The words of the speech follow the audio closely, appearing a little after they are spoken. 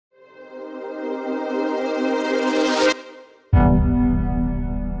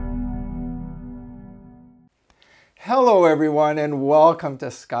Hello everyone and welcome to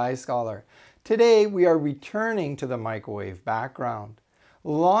Sky Scholar. Today we are returning to the microwave background.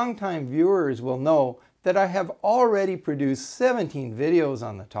 Longtime viewers will know that I have already produced 17 videos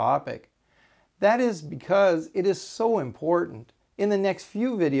on the topic. That is because it is so important. In the next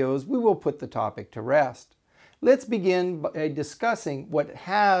few videos we will put the topic to rest. Let's begin by discussing what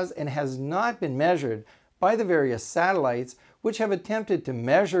has and has not been measured by the various satellites which have attempted to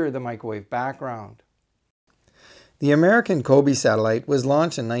measure the microwave background. The American COBE satellite was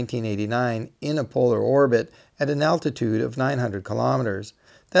launched in 1989 in a polar orbit at an altitude of 900 kilometers.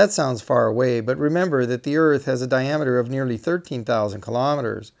 That sounds far away, but remember that the Earth has a diameter of nearly 13,000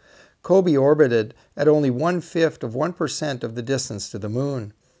 kilometers. COBE orbited at only 1/5 of 1% of the distance to the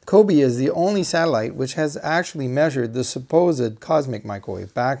Moon. COBE is the only satellite which has actually measured the supposed cosmic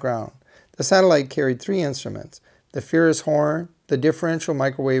microwave background. The satellite carried 3 instruments: the Phys horn, the Differential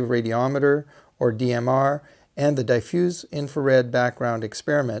Microwave Radiometer, or DMR, and the Diffuse Infrared Background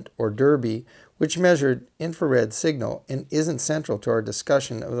Experiment, or DIRBY, which measured infrared signal and isn't central to our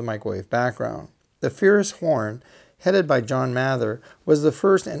discussion of the microwave background. The Phys horn, headed by John Mather, was the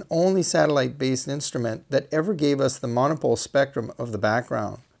first and only satellite-based instrument that ever gave us the monopole spectrum of the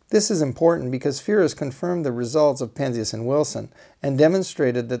background. This is important because Phys confirmed the results of Penzias and Wilson and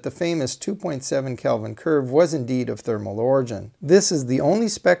demonstrated that the famous 2.7 Kelvin curve was indeed of thermal origin. This is the only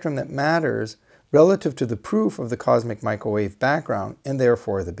spectrum that matters relative to the proof of the cosmic microwave background, and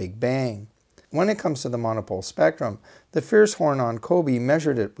therefore the Big Bang. When it comes to the monopole spectrum, the Phys horn on COBE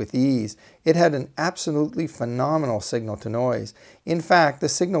measured it with ease. It had an absolutely phenomenal signal-to-noise. In fact, the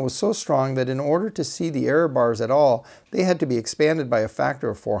signal was so strong that in order to see the error bars at all, they had to be expanded by a factor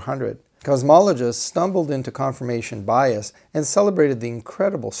of 400. Cosmologists stumbled into confirmation bias and celebrated the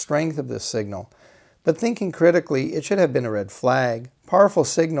incredible strength of this signal. But thinking critically, it should have been a red flag. Powerful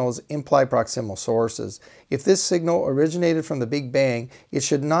signals imply proximal sources. If this signal originated from the Big Bang, it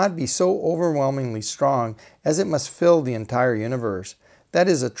should not be so overwhelmingly strong as it must fill the entire universe. That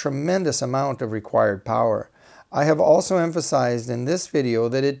is a tremendous amount of required power. I have also emphasized in this video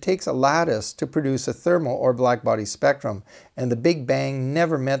that it takes a lattice to produce a thermal or blackbody spectrum, and the Big Bang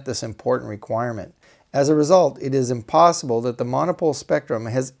never met this important requirement. As a result, it is impossible that the monopole spectrum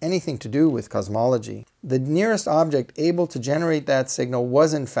has anything to do with cosmology. The nearest object able to generate that signal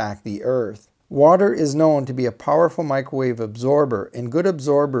was in fact the Earth. Water is known to be a powerful microwave absorber, and good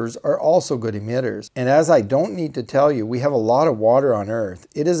absorbers are also good emitters. And as I don't need to tell you, we have a lot of water on Earth.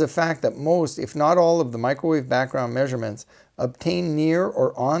 It is a fact that most, if not all, of the microwave background measurements obtained near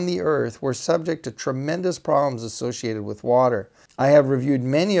or on the Earth were subject to tremendous problems associated with water. I have reviewed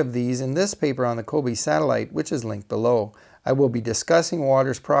many of these in this paper on the COBE satellite, which is linked below. I will be discussing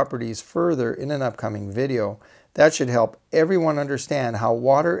water's properties further in an upcoming video. That should help everyone understand how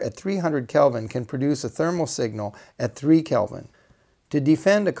water at 300 Kelvin can produce a thermal signal at 3 Kelvin. To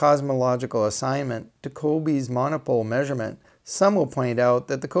defend a cosmological assignment to COBE's monopole measurement, some will point out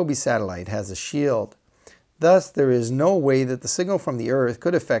that the COBE satellite has a shield. Thus, there is no way that the signal from the Earth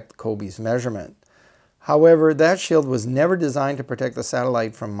could affect COBE's measurement. However, that shield was never designed to protect the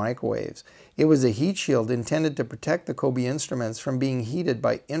satellite from microwaves. It was a heat shield intended to protect the COBE instruments from being heated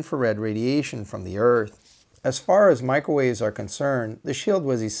by infrared radiation from the Earth. As far as microwaves are concerned, the shield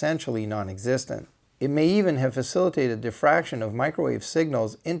was essentially non-existent. It may even have facilitated diffraction of microwave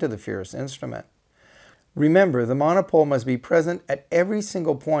signals into the Phys instrument. Remember, the monopole must be present at every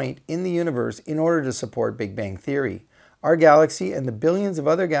single point in the universe in order to support Big Bang theory. Our galaxy and the billions of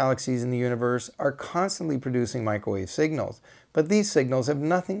other galaxies in the universe are constantly producing microwave signals, but these signals have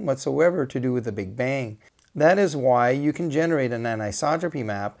nothing whatsoever to do with the Big Bang. That is why you can generate an anisotropy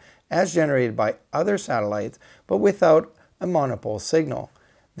map as generated by other satellites, but without a monopole signal.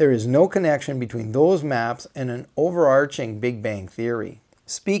 There is no connection between those maps and an overarching Big Bang theory.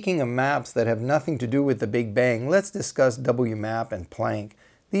 Speaking of maps that have nothing to do with the Big Bang, let's discuss WMAP and Planck.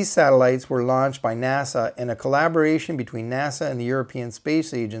 These satellites were launched by NASA in a collaboration between NASA and the European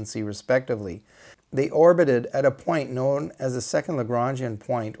Space Agency, respectively. They orbited at a point known as the second Lagrangian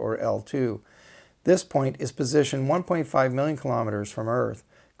point, or L2. This point is positioned 1.5 million kilometers from Earth.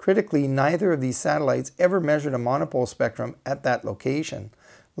 Critically, neither of these satellites ever measured a monopole spectrum at that location.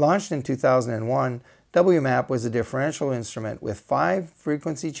 Launched in 2001, WMAP was a differential instrument with 5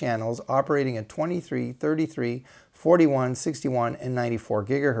 frequency channels operating at 23, 33, 41, 61, and 94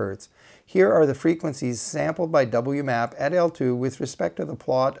 gigahertz. Here are the frequencies sampled by WMAP at L2 with respect to the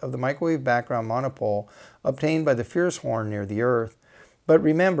plot of the microwave background monopole obtained by the Phys horn near the Earth. But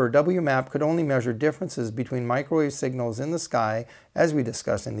remember, WMAP could only measure differences between microwave signals in the sky, as we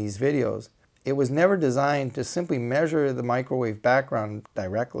discussed in these videos. It was never designed to simply measure the microwave background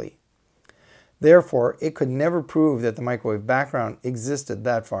directly. Therefore, it could never prove that the microwave background existed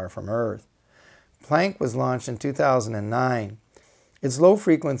that far from Earth. Planck was launched in 2009. Its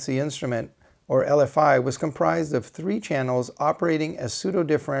low-frequency instrument, or LFI, was comprised of 3 channels operating as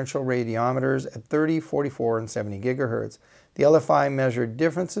pseudo-differential radiometers at 30, 44, and 70 gigahertz. The LFI measured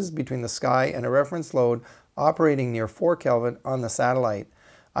differences between the sky and a reference load operating near 4 Kelvin on the satellite.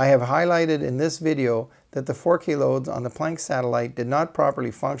 I have highlighted in this video that the 4K loads on the Planck satellite did not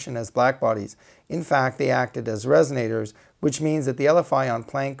properly function as blackbodies. In fact, they acted as resonators, which means that the LFI on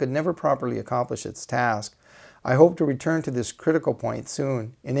Planck could never properly accomplish its task. I hope to return to this critical point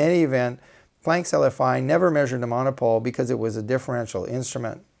soon. In any event, Planck's LFI never measured a monopole because it was a differential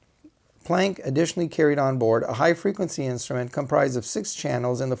instrument. Planck additionally carried on board a high-frequency instrument comprised of 6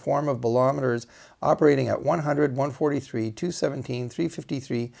 channels in the form of bolometers operating at 100, 143, 217,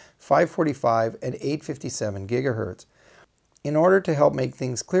 353, 545, and 857 gigahertz. In order to help make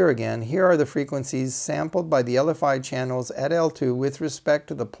things clear again, here are the frequencies sampled by the LFI channels at L2 with respect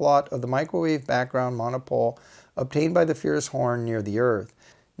to the plot of the microwave background monopole obtained by the Phys horn near the Earth.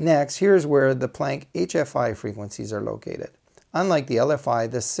 Next, here's where the Planck-HFI frequencies are located. Unlike the LFI,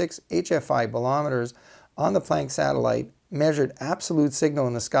 the 6 HFI bolometers on the Planck satellite measured absolute signal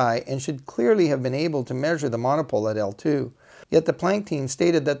in the sky and should clearly have been able to measure the monopole at L2. Yet the Planck team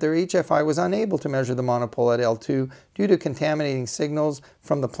stated that their HFI was unable to measure the monopole at L2 due to contaminating signals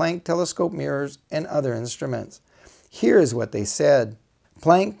from the Planck telescope mirrors and other instruments. Here is what they said.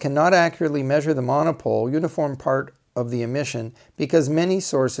 Planck cannot accurately measure the monopole uniform part of the emission because many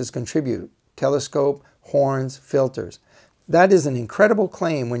sources contribute: telescope, horns, filters. That is an incredible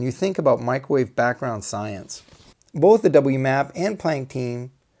claim when you think about microwave background science. Both the WMAP and Planck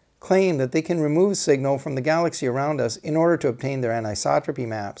team claim that they can remove signal from the galaxy around us in order to obtain their anisotropy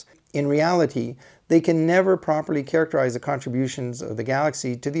maps. In reality, they can never properly characterize the contributions of the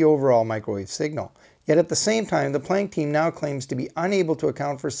galaxy to the overall microwave signal. Yet at the same time, the Planck team now claims to be unable to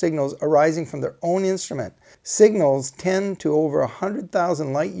account for signals arising from their own instrument. Signals 10 to over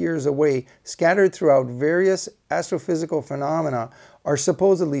 100,000 light years away, scattered throughout various astrophysical phenomena, are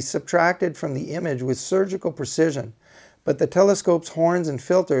supposedly subtracted from the image with surgical precision. But the telescope's horns and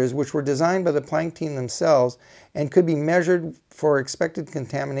filters, which were designed by the Planck team themselves and could be measured for expected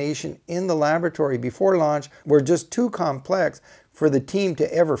contamination in the laboratory before launch, were just too complex for the team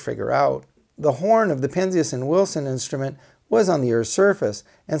to ever figure out. The horn of the Penzias and Wilson instrument was on the Earth's surface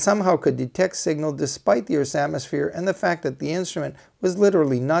and somehow could detect signal despite the Earth's atmosphere and the fact that the instrument was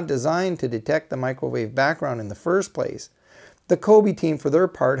literally not designed to detect the microwave background in the first place. The COBE team, for their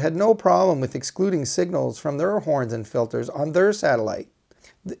part, had no problem with excluding signals from their horns and filters on their satellite.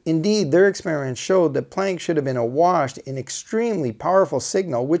 Indeed, their experiments showed that Planck should have been awash in extremely powerful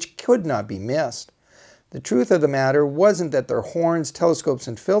signal which could not be missed. The truth of the matter wasn't that their horns, telescopes,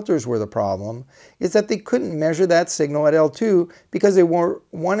 and filters were the problem. It's that they couldn't measure that signal at L2 because they were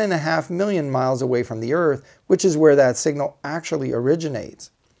 1.5 million miles away from the Earth, which is where that signal actually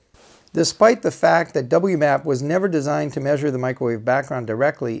originates. Despite the fact that WMAP was never designed to measure the microwave background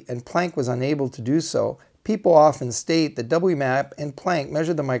directly and Planck was unable to do so, people often state that WMAP and Planck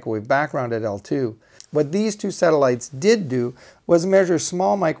measured the microwave background at L2. What these two satellites did do was measure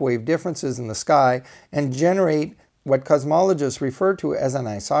small microwave differences in the sky and generate what cosmologists refer to as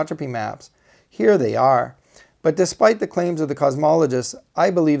anisotropy maps. Here they are. But despite the claims of the cosmologists, I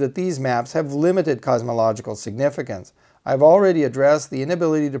believe that these maps have limited cosmological significance. I've already addressed the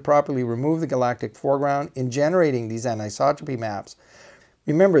inability to properly remove the galactic foreground in generating these anisotropy maps.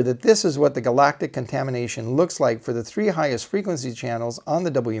 Remember that this is what the galactic contamination looks like for the 3 highest frequency channels on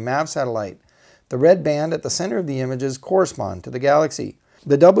the WMAP satellite. The red band at the center of the images correspond to the galaxy.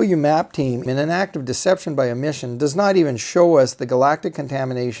 The WMAP team, in an act of deception by omission, does not even show us the galactic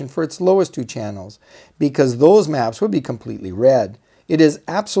contamination for its lowest 2 channels, because those maps would be completely red. It is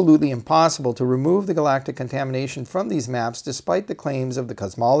absolutely impossible to remove the galactic contamination from these maps despite the claims of the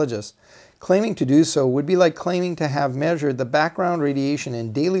cosmologists. Claiming to do so would be like claiming to have measured the background radiation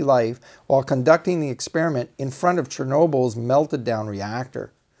in daily life while conducting the experiment in front of Chernobyl's melted down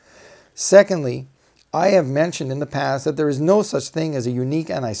reactor. Secondly, I have mentioned in the past that there is no such thing as a unique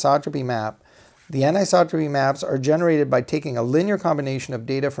anisotropy map. The anisotropy maps are generated by taking a linear combination of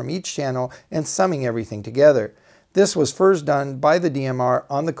data from each channel and summing everything together. This was first done by the DMR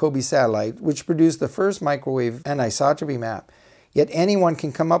on the COBE satellite, which produced the first microwave anisotropy map. Yet anyone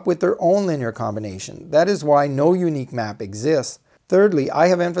can come up with their own linear combination. That is why no unique map exists. Thirdly, I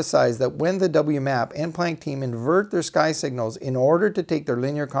have emphasized that when the WMAP and Planck team invert their sky signals in order to take their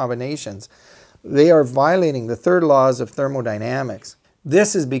linear combinations, they are violating the 3rd laws of thermodynamics.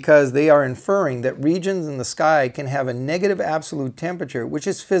 This is because they are inferring that regions in the sky can have a negative absolute temperature, which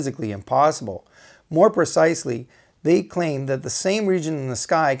is physically impossible. More precisely, they claim that the same region in the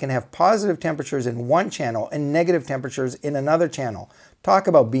sky can have positive temperatures in one channel and negative temperatures in another channel. Talk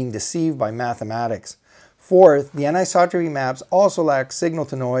about being deceived by mathematics. Fourth, the anisotropy maps also lack signal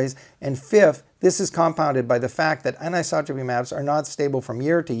to noise. And fifth, this is compounded by the fact that anisotropy maps are not stable from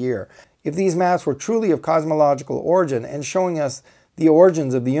year to year. If these maps were truly of cosmological origin and showing us the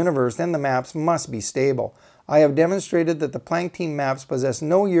origins of the universe, then the maps must be stable. I have demonstrated that the Planck team maps possess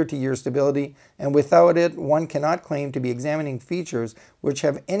no year-to-year stability, and without it, one cannot claim to be examining features which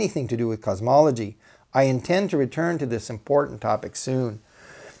have anything to do with cosmology. I intend to return to this important topic soon.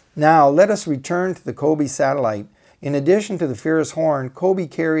 Now, let us return to the COBE satellite. In addition to the Phys horn, COBE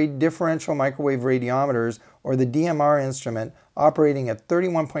carried differential microwave radiometers, or the DMR instrument, operating at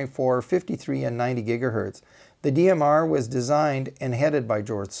 31.4, 53, and 90 gigahertz. The DMR was designed and headed by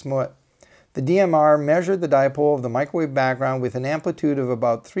George Smoot. The DMR measured the dipole of the microwave background with an amplitude of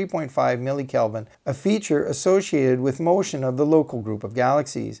about 3.5 millikelvin, a feature associated with motion of the local group of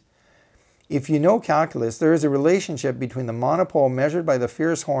galaxies. If you know calculus, there is a relationship between the monopole measured by the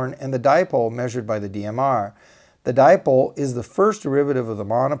Phys horn and the dipole measured by the DMR. The dipole is the first derivative of the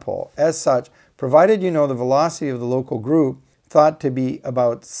monopole. As such, provided you know the velocity of the local group, thought to be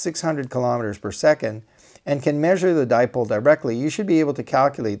about 600 kilometers per second, and can measure the dipole directly, you should be able to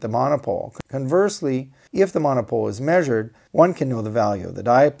calculate the monopole. Conversely, if the monopole is measured, one can know the value of the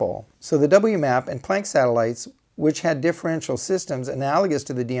dipole. So the WMAP and Planck satellites, which had differential systems analogous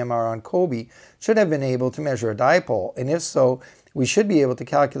to the DMR on COBE, should have been able to measure a dipole, and if so, we should be able to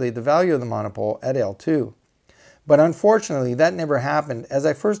calculate the value of the monopole at L2. But unfortunately, that never happened, as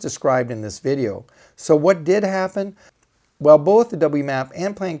I first described in this video. So what did happen? Well, both the WMAP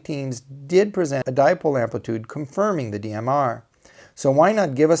and Planck teams did present a dipole amplitude confirming the DMR. So why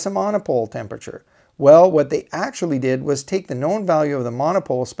not give us a monopole temperature? Well, what they actually did was take the known value of the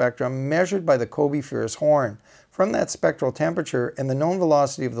monopole spectrum measured by the COBE Phys horn. From that spectral temperature and the known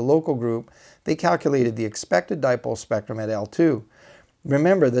velocity of the local group, they calculated the expected dipole spectrum at L2.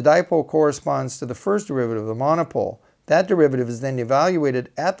 Remember, the dipole corresponds to the first derivative of the monopole. That derivative is then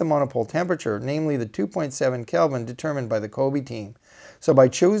evaluated at the monopole temperature, namely the 2.7 Kelvin determined by the COBE team. So by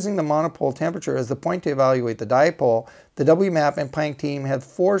choosing the monopole temperature as the point to evaluate the dipole, the WMAP and Planck team had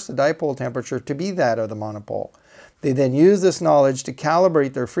forced the dipole temperature to be that of the monopole. They then used this knowledge to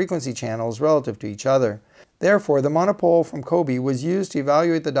calibrate their frequency channels relative to each other. Therefore, the monopole from COBE was used to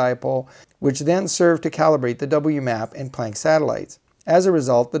evaluate the dipole, which then served to calibrate the WMAP and Planck satellites. As a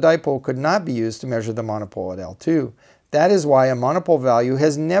result, the dipole could not be used to measure the monopole at L2. That is why a monopole value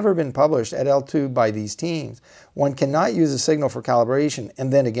has never been published at L2 by these teams. One cannot use a signal for calibration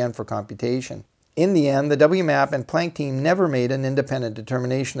and then again for computation. In the end, the WMAP and Planck team never made an independent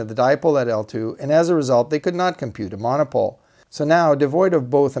determination of the dipole at L2, and as a result, they could not compute a monopole. So now, devoid of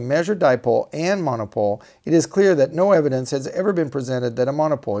both a measured dipole and monopole, it is clear that no evidence has ever been presented that a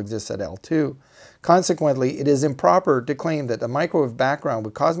monopole exists at L2. Consequently, it is improper to claim that a microwave background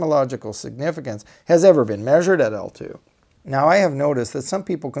with cosmological significance has ever been measured at L2. Now, I have noticed that some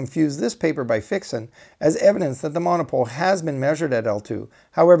people confuse this paper by Phys as evidence that the monopole has been measured at L2.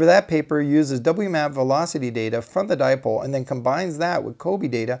 However, that paper uses WMAP velocity data from the dipole and then combines that with COBE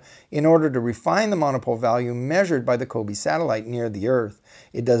data in order to refine the monopole value measured by the COBE satellite near the Earth.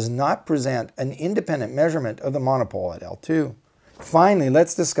 It does not present an independent measurement of the monopole at L2. Finally,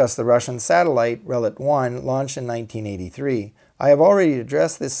 let's discuss the Russian satellite RELIKT-1, launched in 1983. I have already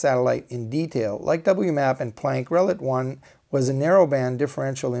addressed this satellite in detail. Like WMAP and Planck, RELIKT-1 was a narrowband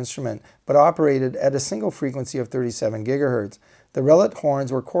differential instrument, but operated at a single frequency of 37 gigahertz. The RELIKT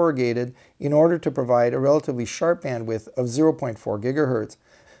horns were corrugated in order to provide a relatively sharp bandwidth of 0.4 gigahertz.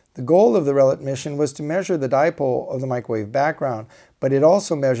 The goal of the RELIKT mission was to measure the dipole of the microwave background, but it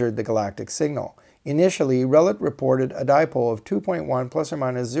also measured the galactic signal. Initially, RELIKT reported a dipole of 2.1 plus or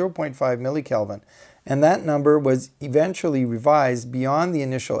minus 0.5 millikelvin, and that number was eventually revised beyond the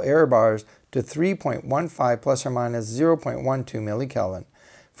initial error bars to 3.15 plus or minus 0.12 millikelvin.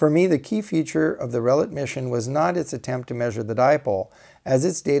 For me, the key feature of the RELIKT mission was not its attempt to measure the dipole, as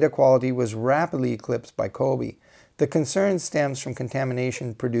its data quality was rapidly eclipsed by COBE. The concern stems from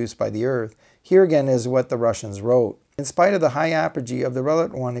contamination produced by the Earth. Here again is what the Russians wrote. In spite of the high apogee of the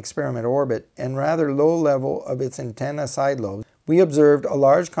RELIKT-1 experiment orbit and rather low level of its antenna side lobes, we observed a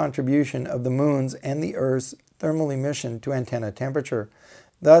large contribution of the Moon's and the Earth's thermal emission to antenna temperature.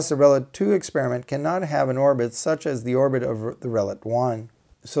 Thus, the RELIKT-2 experiment cannot have an orbit such as the orbit of the RELIKT-1.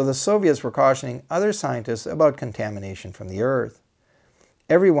 So the Soviets were cautioning other scientists about contamination from the Earth.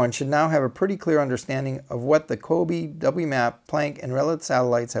 Everyone should now have a pretty clear understanding of what the COBE, WMAP, Planck, and RELIKT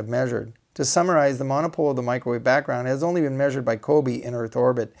satellites have measured. To summarize, the monopole of the microwave background has only been measured by COBE in Earth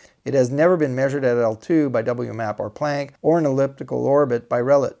orbit. It has never been measured at L2 by WMAP or Planck, or in elliptical orbit by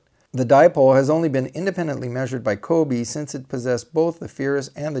RELIKT. The dipole has only been independently measured by COBE since it possessed both the Phys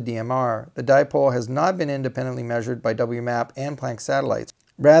and the DMR. The dipole has not been independently measured by WMAP and Planck satellites.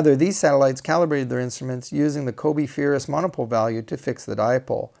 Rather, these satellites calibrated their instruments using the COBE Phys monopole value to fix the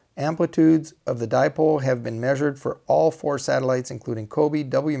dipole. Amplitudes of the dipole have been measured for all 4 satellites, including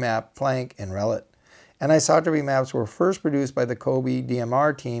COBE, WMAP, Planck, and RELIKT. Anisotropy maps were first produced by the COBE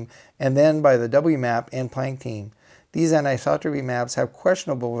DMR team and then by the WMAP and Planck team. These anisotropy maps have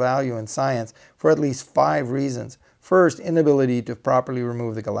questionable value in science for at least 5 reasons. First, inability to properly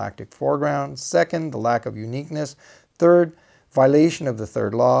remove the galactic foreground. Second, the lack of uniqueness. Third, violation of the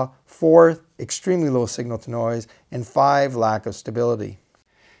third law. Fourth, extremely low signal to noise. And 5, lack of stability.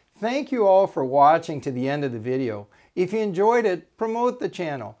 Thank you all for watching to the end of the video. If you enjoyed it, promote the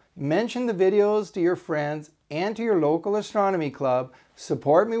channel. Mention the videos to your friends and to your local astronomy club.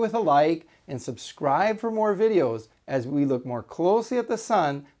 Support me with a like and subscribe for more videos as we look more closely at the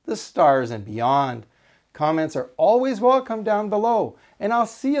sun, the stars, and beyond. Comments are always welcome down below, and I'll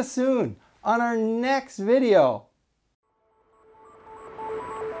see you soon on our next video.